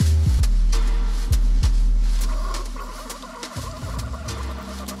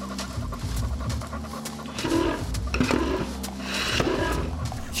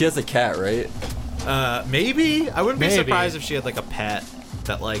She has a cat, right? Maybe. I wouldn't be surprised if she had like a pet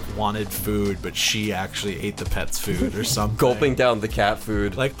that like wanted food, but she actually ate the pet's food or something. Gulping down the cat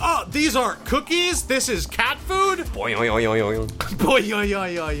food. Like, oh, these aren't cookies. This is cat food. Boing, boing, boing, boing. Boy, yoing,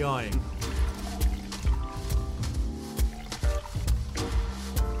 yoing, yoing, yoing.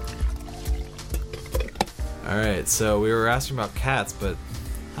 All right, so we were asking about cats, but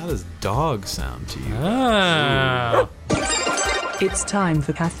how does dog sound to you? Ah. It's time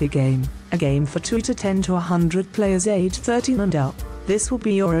for Kathy Game, a game for 2 to 10 to 100 players age 13 and up. This will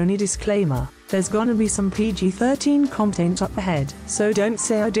be your only disclaimer. There's gonna be some PG-13 content up ahead, so don't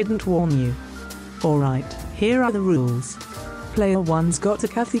say I didn't warn you. Alright, here are the rules. Player 1's got a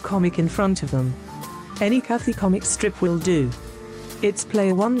Kathy comic in front of them. Any Kathy comic strip will do. It's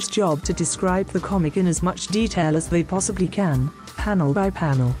player 1's job to describe the comic in as much detail as they possibly can, panel by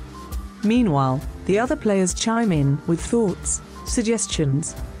panel. Meanwhile, the other players chime in with thoughts,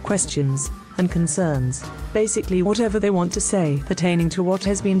 suggestions, questions, and concerns, basically whatever they want to say pertaining to what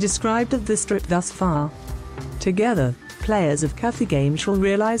has been described of the strip thus far. Together, players of Kathy Game shall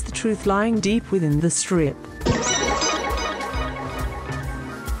realize the truth lying deep within the strip.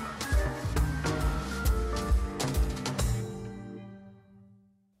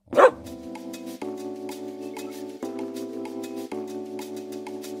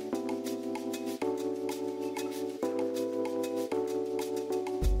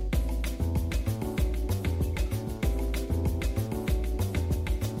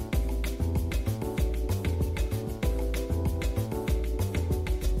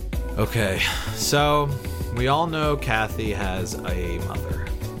 Okay, so we all know Kathy has a mother.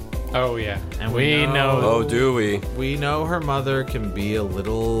 Oh, yeah. And we know. Oh, do we? We know her mother can be a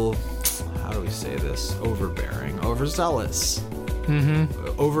little, how do we say this? Overbearing, overzealous,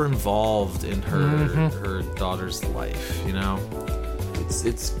 over-involved in her daughter's life, you know?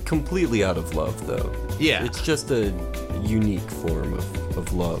 It's completely out of love, though. Yeah. It's just a unique form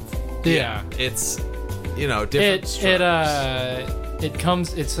of love. Yeah. It's, you know, different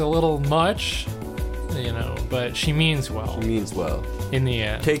it's a little much, you know, but she means well. She means well. In the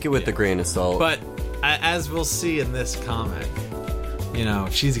end. Take it with a grain of salt. But as we'll see in this comic, you know,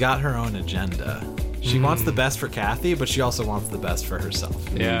 she's got her own agenda. She wants the best for Kathy, but she also wants the best for herself.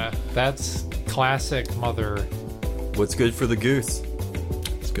 Yeah, that's classic mother. What's good for the goose?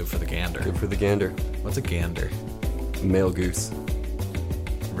 It's good for the gander. Good for the gander. What's a gander? A male goose.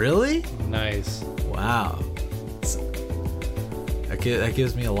 Really? Nice. Wow. That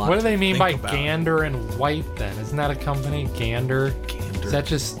gives me a lot. What do they mean by about. Gander and White then? Isn't that a company? Gander? Gander. Is that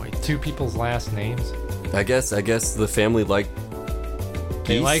just two people's last names? I guess the family liked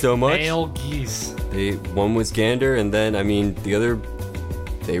They geese like so much. male geese. One was gander, and then the other,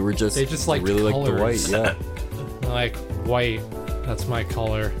 they just liked really liked the white. colors. Yeah. Like white. That's my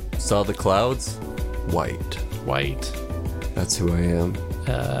color. Saw the clouds, white. White. That's who I am.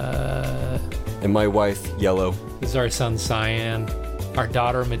 And my wife, yellow. This is our son Cyan. Our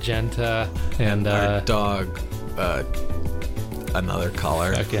daughter Magenta. And our dog, another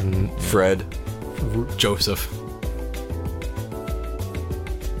color. Fucking Fred. Joseph.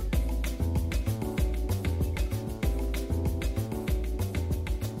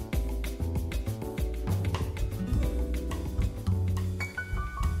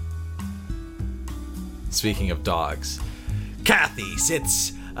 Speaking of dogs, Kathy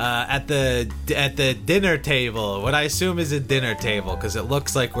sits at the dinner table. What I assume is a dinner table because it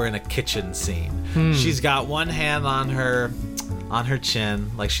looks like we're in a kitchen scene. She's got one hand on her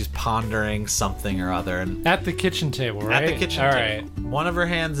chin, like she's pondering something or other. And at the kitchen table, right? At the kitchen All table. right. One of her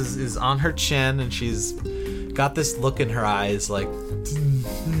hands is on her chin, and she's got this look in her eyes, like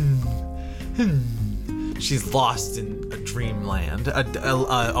she's lost in a dreamland,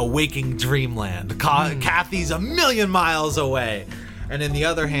 a waking dreamland. Kathy's a million miles away. And in the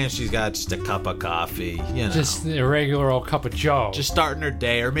other hand, she's got just a cup of coffee, you know. Just a regular old cup of joe. Just starting her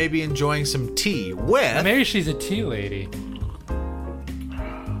day, or maybe enjoying some tea with... Maybe she's a tea lady.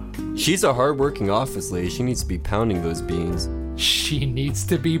 She's a hardworking office lady. She needs to be pounding those beans. She needs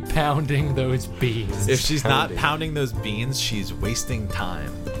to be pounding those beans. If she's not pounding those beans, she's wasting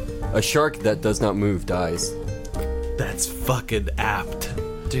time. A shark that does not move dies. That's fucking apt.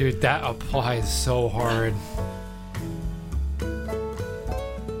 Dude, that applies so hard.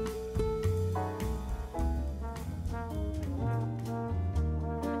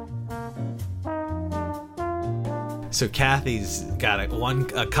 So Kathy's got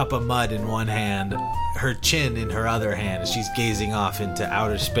a cup of mud in one hand, her chin in her other hand, as she's gazing off into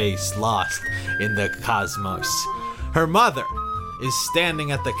outer space, lost in the cosmos. Her mother is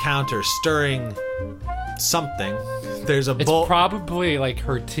standing at the counter stirring something, There's a It's bowl, probably like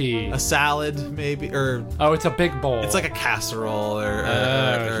her tea. a salad, maybe, or Oh, it's a big bowl. it's like a casserole,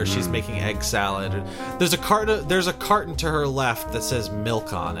 or she's making egg salad. There's a carton to her left that says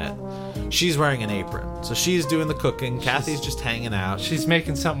milk on it. She's wearing an apron, so she's doing the cooking. Kathy's just hanging out. She's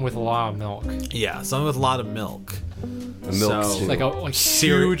making something with a lot of milk. Yeah, something with a lot of milk. A milk So- stew. Like a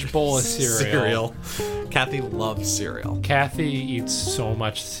huge bowl of cereal. Kathy loves cereal. Kathy eats so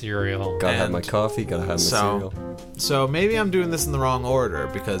much cereal. Gotta have and my coffee, gotta have my cereal. So maybe I'm doing this in the wrong order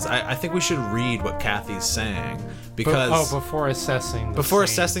because I think we should read what Kathy's saying because Before assessing. before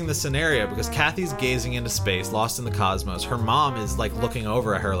assessing the scenario, because Kathy's gazing into space, lost in the cosmos. Her mom is like looking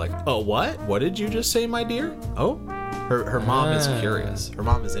over at her like, "Oh, what? What did you just say, my dear?" Oh, her mom is curious. Her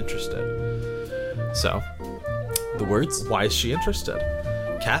mom is interested. So The words? why is she interested?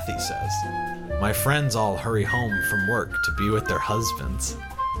 Kathy says, "My friends all hurry home from work to be with their husbands.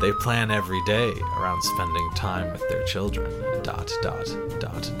 They plan every day around spending time with their children. ...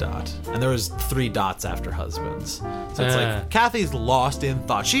 And there was 3 dots after husbands. So it's like Kathy's lost in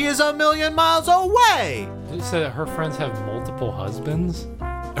thought. She is a million miles away. So her friends have multiple husbands?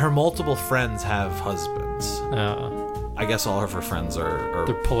 Her multiple friends have husbands. Uh, I guess all of her friends are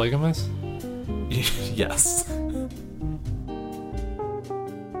they're polygamous? yes.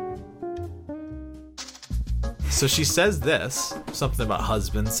 So she says this, something about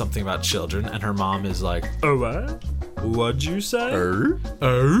husbands, something about children, and her mom is like, "Oh, what? What'd you say?"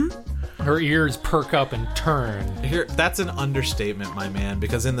 Her ears perk up and turn. Here, that's an understatement, my man,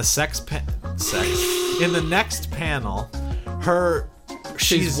 because in the in the next panel,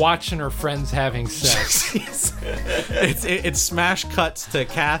 She's watching her friends having sex. it's smash cuts to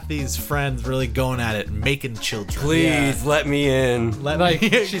Kathy's friends really going at it, making children. Please let me in. Like,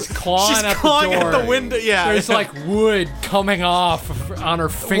 she's clawing, She's at, clawing the door. at the window. Yeah, There's like wood coming off on her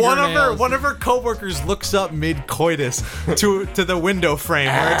fingernails. one of her coworkers looks up mid coitus to the window frame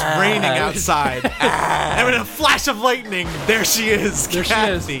where it's raining outside, and with a flash of lightning, there she is. There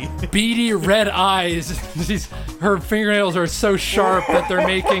Kathy. she is. Beady red eyes. Her fingernails are so sharp that they're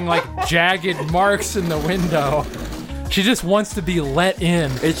making like jagged marks in the window. She just wants to be let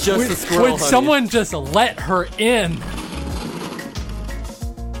in. It's just a squirrel, Would honey. someone just let her in?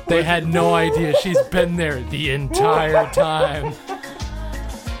 They had no idea she's been there the entire time.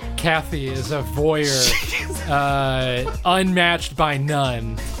 Kathy is a voyeur, unmatched by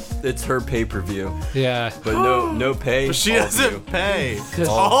none. It's her pay-per-view. Yeah. But no pay. But she all doesn't view. pay.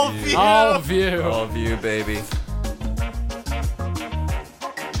 Just All view. all of you. All of you, baby.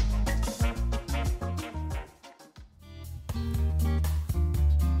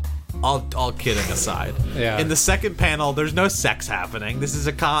 All kidding aside. Yeah. In the second panel, there's no sex happening. This is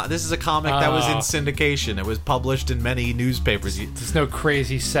a comic that was in syndication. It was published in many newspapers. There's no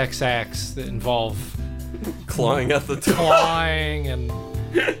crazy sex acts that involve Clawing at the door. clawing and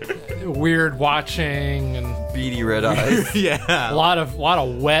weird watching and Beady red eyes. a Yeah. lot of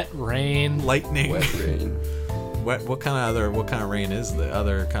wet rain. Lightning. Wet rain. What kind of rain is the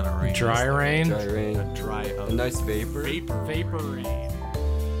other kind of rain? Dry rain. Dry rain. Dry. A nice vapor. Vapor rain.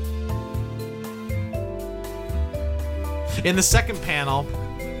 In the second panel,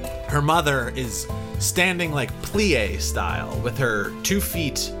 her mother is standing like plie style with her 2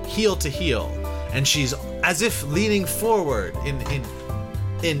 feet heel to heel, and she's as if leaning forward in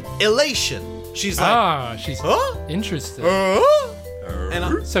elation. She's like, She's huh? interested.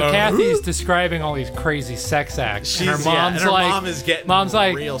 And So Kathy's describing all these crazy sex acts. And her she's mom's and her like, mom is getting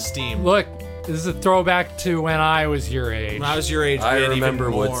real steam. Look, this is a throwback to when I was your age. When I was your age, we I had even remember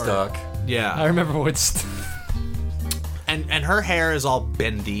more. Woodstock. Yeah. I remember Woodstock. And her hair is all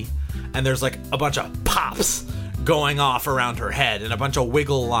bendy, and there's like a bunch of pops going off around her head and a bunch of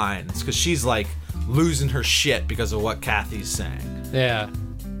wiggle lines because she's like losing her shit because of what Kathy's saying. Yeah.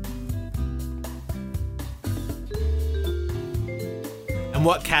 And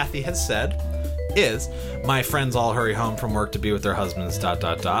what Kathy has said is, "My friends all hurry home from work to be with their husbands, ...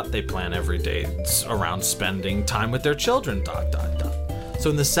 They plan every day around spending time with their children, ... So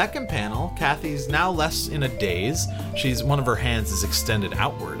in the second panel, Kathy's now less in a daze. One of her hands is extended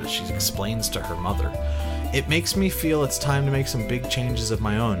outward as she explains to her mother. "It makes me feel it's time to make some big changes of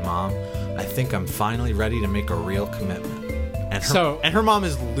my own, Mom. I think I'm finally ready to make a real commitment." And her mom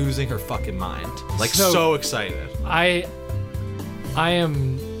is losing her fucking mind. Like, so excited. I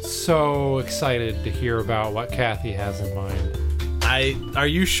am so excited to hear about what Kathy has in mind. Are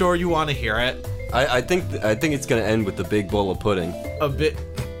you sure you want to hear it? I think it's gonna end with the big bowl of pudding. A bit.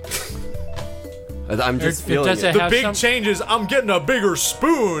 I'm just feeling does it. it The have big some- change is I'm getting a bigger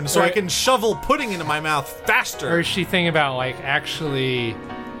spoon so Or- I can shovel pudding into my mouth faster. Or is she thinking about like actually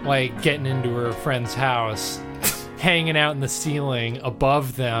like getting into her friend's house hanging out in the ceiling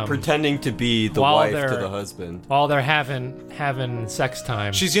above them Pretending to be the While wife to they're- the husband. while they're having sex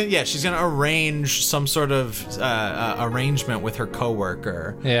time. She's gonna arrange some sort of arrangement with her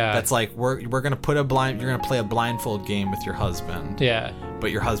coworker. Yeah. That's like we're gonna you're gonna play a blindfold game with your husband. Yeah. But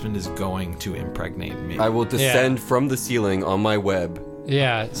your husband is going to impregnate me. I will descend from the ceiling on my web,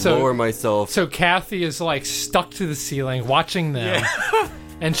 Yeah. lower myself. So Kathy is like stuck to the ceiling watching them.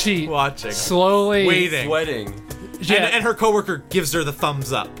 And she Watching. slowly Waiting. Sweating. Yeah. And her coworker gives her the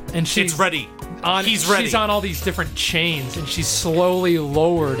thumbs up. And she's it's ready. He's ready. She's on all these different chains, and she's slowly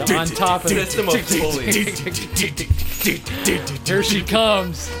lowered on top of it. System of pulleys. Here she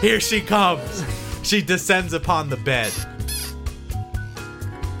comes. Here she comes. She descends upon the bed.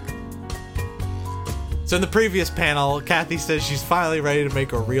 So in the previous panel, Kathy says she's finally ready to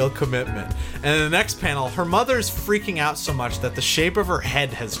make a real commitment. And in the next panel, her mother's freaking out so much that the shape of her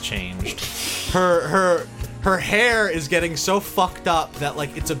head has changed. Her hair is getting so fucked up that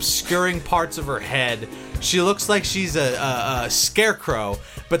like it's obscuring parts of her head. She looks like she's a scarecrow,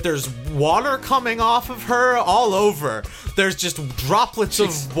 but there's water coming off of her all over. There's just droplets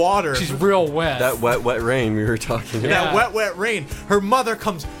of water. She's real wet. That wet rain we were talking about. Yeah. That wet rain. Her mother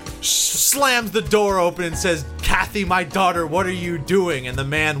comes, slams the door open and says, "Kathy, my daughter, what are you doing?" And the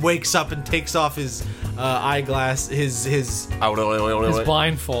man wakes up and takes off his eyeglass, his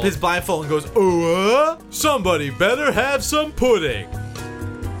blindfold. blindfold and goes, "Oh, somebody better have some pudding."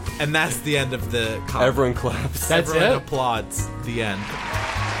 And that's the end of the comic. Everyone claps. That's Everyone it? applauds. The end.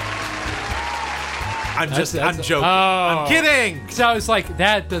 I'm That's- joking. oh. I'm kidding. So I was like,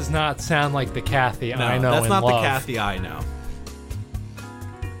 that does not sound like the Kathy I know that's and not love. the Kathy I know.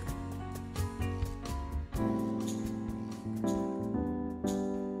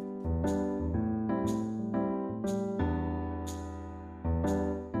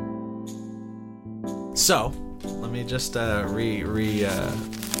 So, let me just unfurl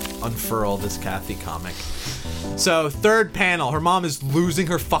this Kathy comic. So, third panel, her mom is losing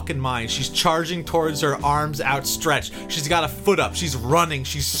her fucking mind. She's charging towards her, arms outstretched. She's got a foot up. She's running.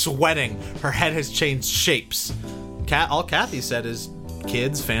 She's sweating. Her head has changed shapes. All Kathy said is,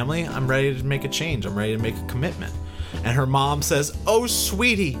 "Kids, family, I'm ready to make a change. I'm ready to make a commitment." And her mom says, "Oh,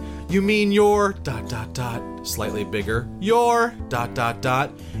 sweetie, you mean you're ... slightly bigger. You're ...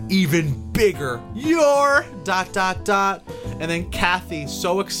 even bigger. You're ... And then Kathy,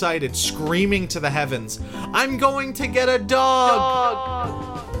 so excited, screaming to the heavens, "I'm going to get a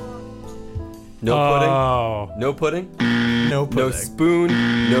dog!" No pudding. Oh. No pudding. No pudding. No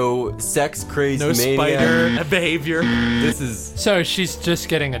spoon. No sex crazed No maniac. spider behavior. This is So she's just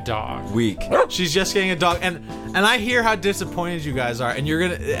getting a dog. weak. She's just getting a dog, and I hear how disappointed you guys are, and you're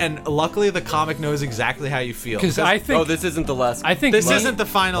gonna. And luckily, the comic knows exactly how you feel. Because I think Oh, this isn't the last. I think this me- isn't the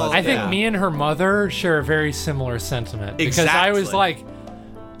final. I think yeah. me and her mother share a very similar sentiment. Because I was Exactly. like,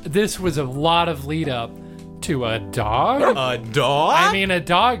 this was a lot of lead up to a dog. A dog. I mean, a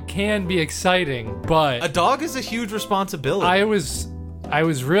dog can be exciting, but a dog is a huge responsibility. I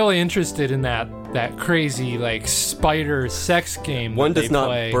was really interested in that crazy like spider sex game. One that does they not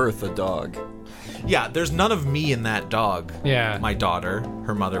play. birth a dog. Yeah, there's none of me in that dog. Yeah. My daughter,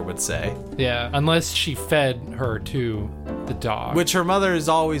 her mother would say, Yeah, unless she fed her to the dog. which her mother is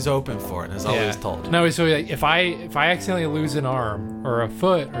always open for and is yeah. always told. No, so like, if I accidentally lose an arm or a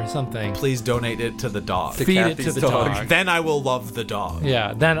foot or something, Please donate it to the dog. feed it to Kathy's the dog. dog. Then I will love the dog.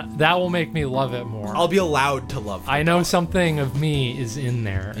 Yeah, then that will make me love it more. I'll be allowed to love the I know dog. something of me is in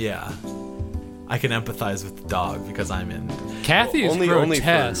there. Yeah. I can empathize with the dog because I'm in. Kathy is Only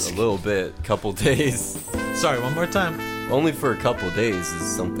grotesque. for a little bit, couple days. Sorry, one more time. Only for a couple days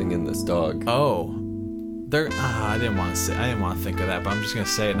is something in this dog. Oh. They're I didn't want to think of that, but I'm just going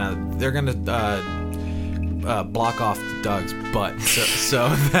to say it now. They're going to block off the dog's butt so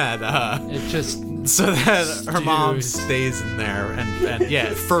that It just her mom Stews. stays in there and yeah,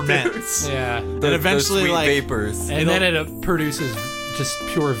 it ferments. yeah, And eventually, Those sweet like vapors. and then it produces just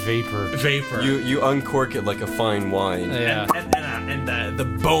pure vapor. vapor. You uncork it like a fine wine. Yeah, And the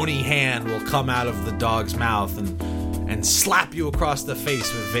bony hand will come out of the dog's mouth and slap you across the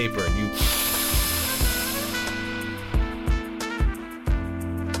face with vapor, and you.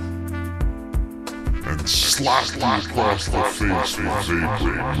 And slap you across the face with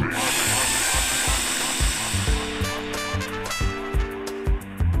vapor.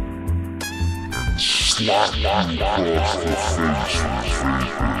 Slap you across the face with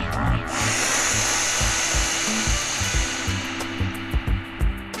vapor.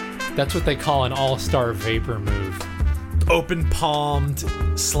 that's what they call an all-star vapor move. Open palmed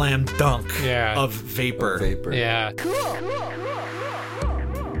slam dunk Yeah. of vapor. Vapor. Yeah,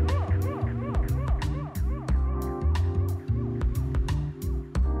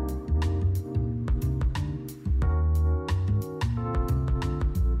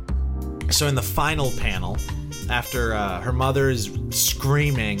 So in the final panel, after her mother is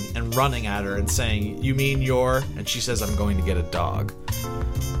screaming and running at her and saying, "You mean you're?" and she says, "I'm going to get a dog."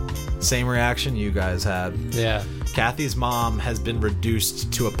 Same reaction you guys had. Yeah. Kathy's mom has been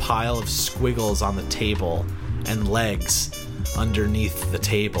reduced to a pile of squiggles on the table and legs underneath the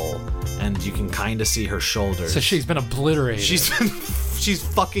table, and you can kind of see her shoulders. So she's been obliterated. She's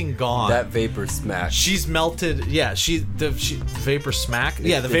fucking gone. That vapor smack. She's melted. Yeah, the vapor smack.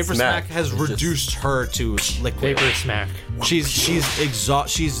 Yeah, the It's vapor smack smack. has It's reduced her to liquid. Vapor smack. She's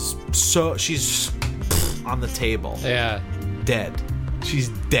on the table. Yeah. Dead. She's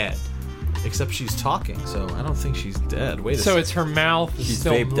dead. Except she's talking, so I don't think she's dead. Wait a So second. it's her mouth is She's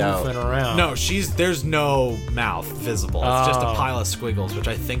still vaped moving out. around. No, there's no mouth visible. It's just a Oh. pile of squiggles, which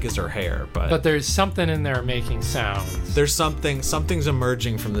I think is her hair. But there's something in there making sounds. there's something's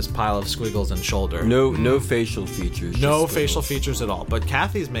emerging from this pile of squiggles and shoulder. No facial features. No just facial squiggles. features at all. But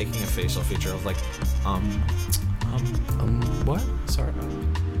Kathy's making a facial feature of like, what? Sorry.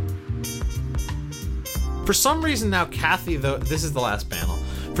 For some reason now, Kathy, though, this is the last panel.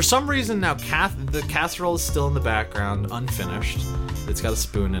 For some reason now, the casserole is still in the background, unfinished. It's got a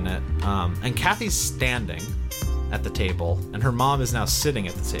spoon in it. And Kathy's standing at the table, and her mom is now sitting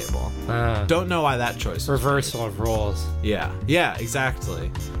at the table. Don't know why that choice was Reversal of roles. Yeah, exactly.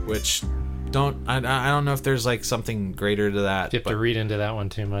 Which I don't know if there's like something greater to that. You have to read into that one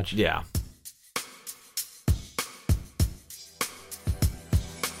too much. Yeah.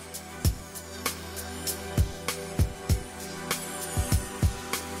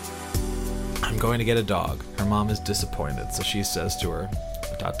 I'm going to get a dog. Her mom is disappointed, so she says to her, ...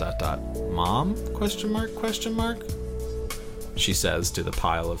 Mom? ? She says to the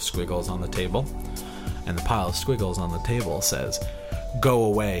pile of squiggles on the table. And the pile of squiggles on the table says, "Go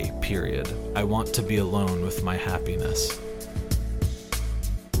away, period. I want to be alone with my happiness."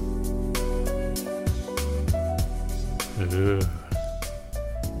 Ugh.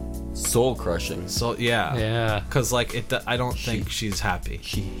 Soul crushing. So, yeah. Yeah. Because, like, I don't think she's happy.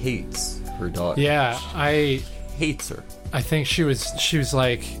 She hates her dog. Yeah, I Hates her. think she was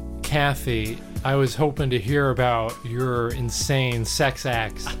like, Kathy, I was hoping to hear about your insane sex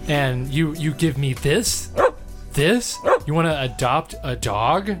acts, and you give me this? This? You want to adopt a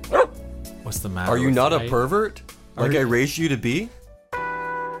dog? What's the matter? Are you with not right? a pervert? Like I raised you to be?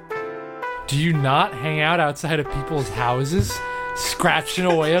 Do you not hang out outside of people's houses, scratching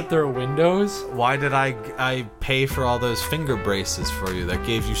away at their windows? Why did I pay for all those finger braces for you that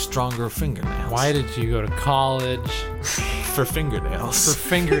gave you stronger fingernails? Why did you go to college For fingernails. for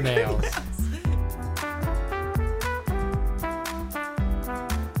fingernails?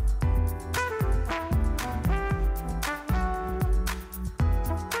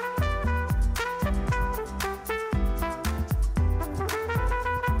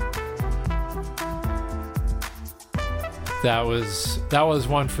 That was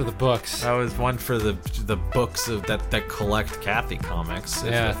one for the books. That was one for the books that collect Kathy comics.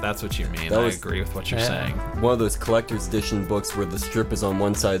 Yeah. If that's what you mean. That I was- agree with what you're Yeah. saying. One of those collector's edition books where the strip is on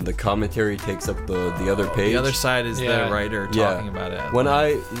one side and the commentary takes up the other page. The other side is Yeah. the writer Yeah. talking about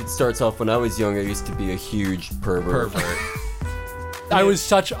it. It starts off when I was young, I used to be a huge pervert. I was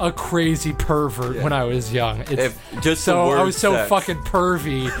such a crazy pervert when I was young. It's Just the so word I was so sex. fucking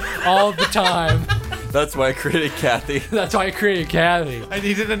pervy all the time. That's why I created Kathy. That's why I created Kathy. I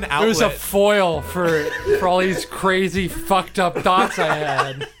needed an It outlet. was a foil for all these crazy fucked up thoughts I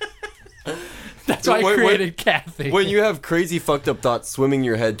had. That's why I When- created Kathy. When you have crazy fucked up thoughts swimming in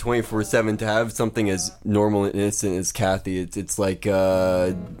your head 24/7, to have something as normal and innocent as Kathy, it's like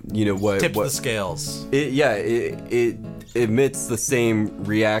what Tip the scales. it emits the same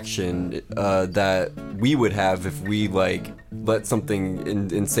reaction that we would have if we let something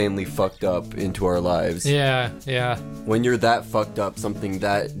insanely fucked up into our lives. yeah. When you're that fucked up, something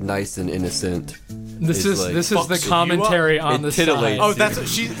that nice and innocent. This It's is like, this is the fucks you commentary up. on It the titillates side. Oh, that's what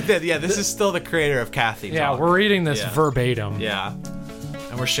she. Yeah, this is still the creator of Kathy. Yeah, talk. we're reading this Yeah. verbatim. Yeah,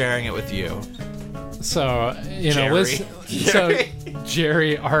 and we're sharing it with you. So Jerry. listen. So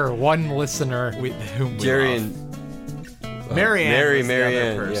Jerry, our one listener. Whom we Jerry love. and Marianne. was the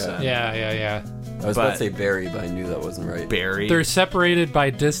Marianne, other person. Yeah. I was about But- to say Barry, but I knew that wasn't right. Barry. They're separated by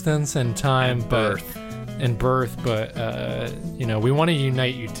distance and time, birth. but we want to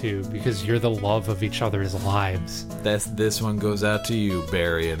unite you two because you're the love of each other's lives. This one goes out to you,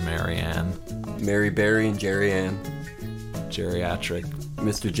 Barry and Marianne. Mary Barry and Jerry Ann. Geriatric.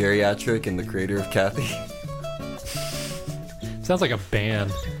 Mr. Geriatric and the creator of Kathy. Sounds like a band.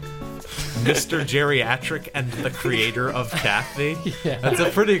 Mr. Geriatric and the creator of Kathy. Yeah. That's a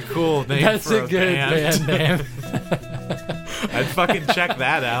pretty cool name That's for a good band name. I'd fucking check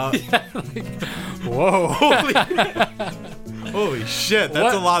that out. Whoa. Holy shit, that's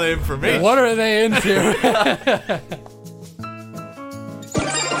What- a lot of information. What are they into?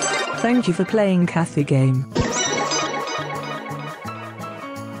 Thank you for playing Kathy Game.